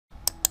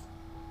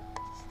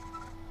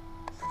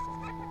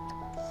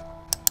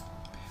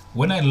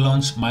When I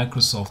launch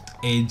Microsoft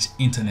Edge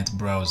internet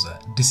browser,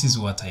 this is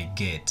what I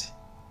get.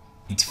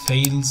 It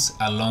fails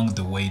along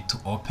the way to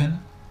open.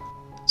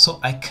 So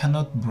I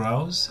cannot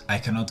browse, I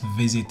cannot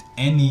visit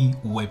any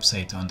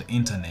website on the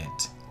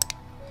internet.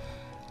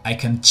 I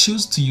can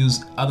choose to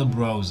use other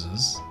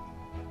browsers,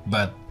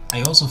 but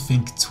I also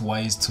think it's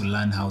wise to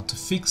learn how to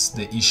fix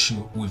the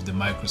issue with the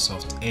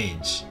Microsoft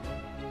Edge.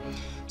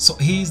 So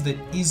here's the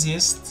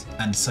easiest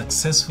and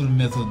successful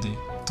method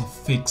to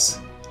fix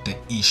the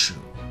issue.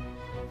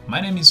 My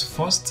name is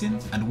Faustin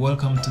and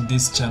welcome to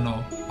this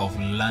channel of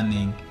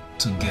Learning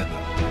Together.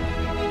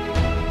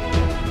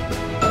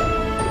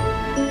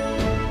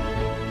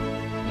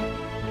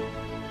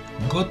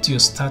 Go to your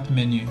Start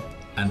menu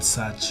and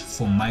search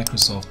for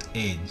Microsoft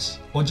Edge,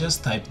 or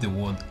just type the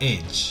word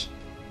Edge.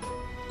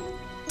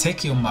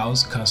 Take your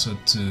mouse cursor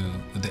to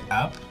the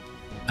app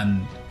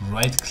and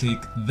right click,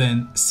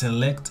 then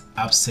select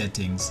App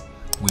Settings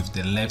with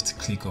the left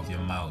click of your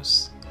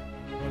mouse.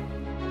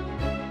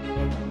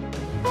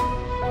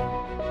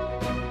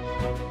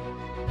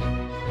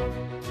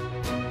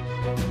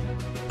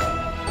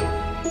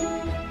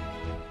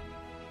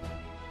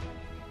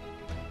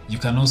 You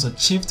can also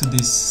shift to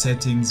this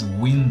settings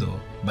window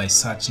by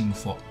searching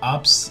for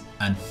apps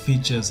and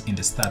features in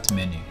the Start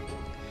menu,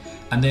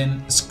 and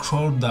then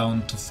scroll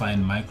down to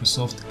find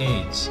Microsoft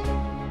Edge.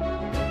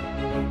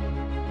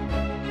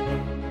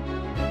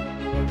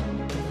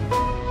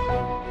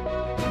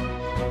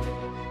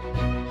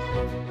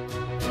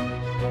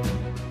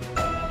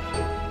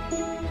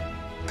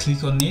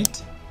 Click on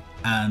it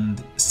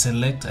and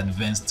select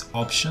Advanced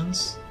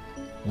Options,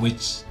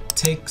 which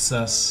takes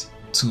us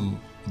to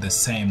the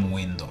same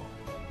window.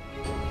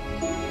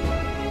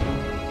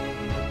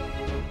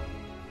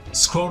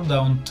 Scroll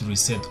down to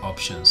Reset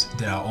Options.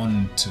 There are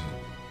only two.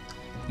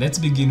 Let's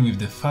begin with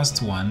the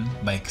first one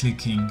by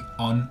clicking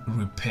on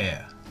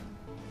Repair.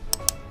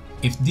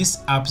 If this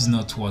app is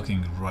not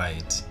working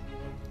right,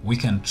 we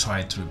can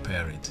try to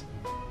repair it.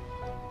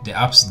 The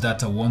app's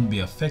data won't be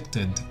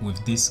affected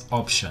with this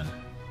option.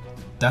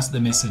 That's the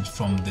message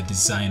from the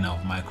designer of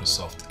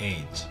Microsoft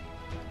Edge.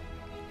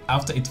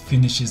 After it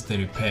finishes the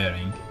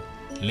repairing,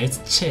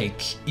 let's check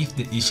if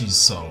the issue is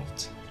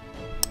solved.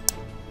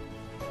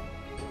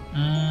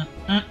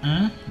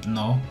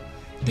 No,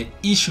 the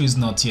issue is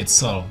not yet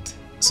solved.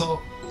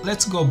 So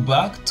let's go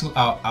back to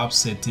our app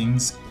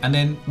settings and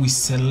then we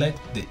select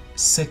the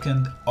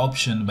second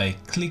option by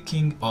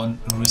clicking on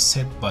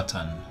Reset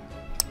button.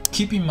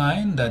 Keep in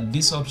mind that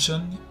this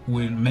option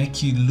will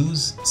make you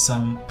lose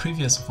some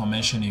previous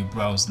information you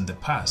browsed in the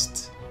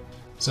past.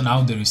 So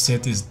now the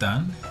reset is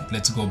done,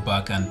 let's go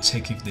back and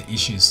check if the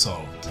issue is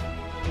solved.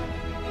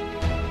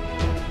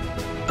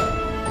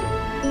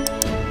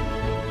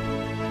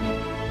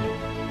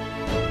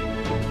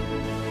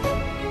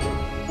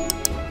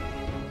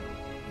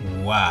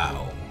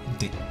 Wow,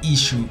 the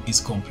issue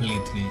is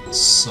completely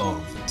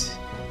solved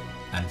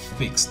and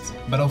fixed.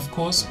 But of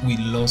course, we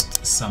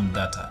lost some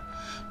data.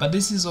 But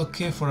this is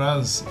okay for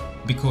us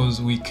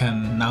because we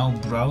can now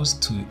browse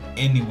to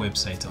any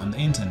website on the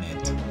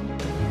internet.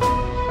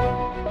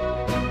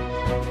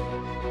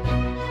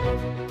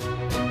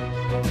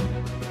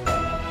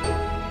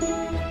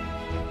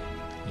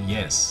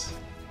 Yes,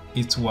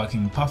 it's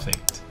working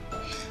perfect.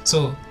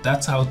 So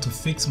that's how to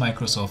fix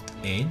Microsoft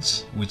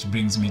Edge, which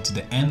brings me to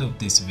the end of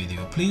this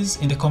video. Please,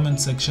 in the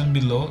comment section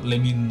below, let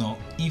me know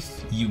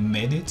if you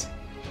made it,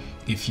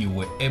 if you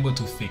were able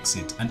to fix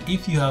it, and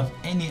if you have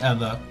any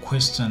other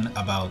question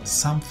about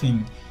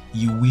something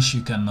you wish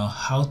you can know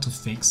how to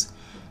fix,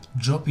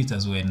 drop it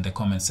as well in the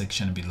comment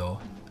section below.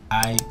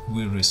 I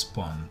will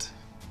respond.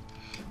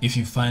 If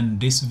you find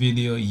this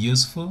video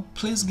useful,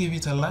 please give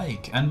it a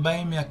like and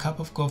buy me a cup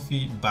of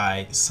coffee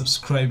by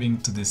subscribing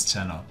to this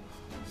channel.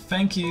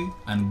 Thank you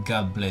and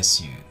God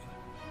bless you.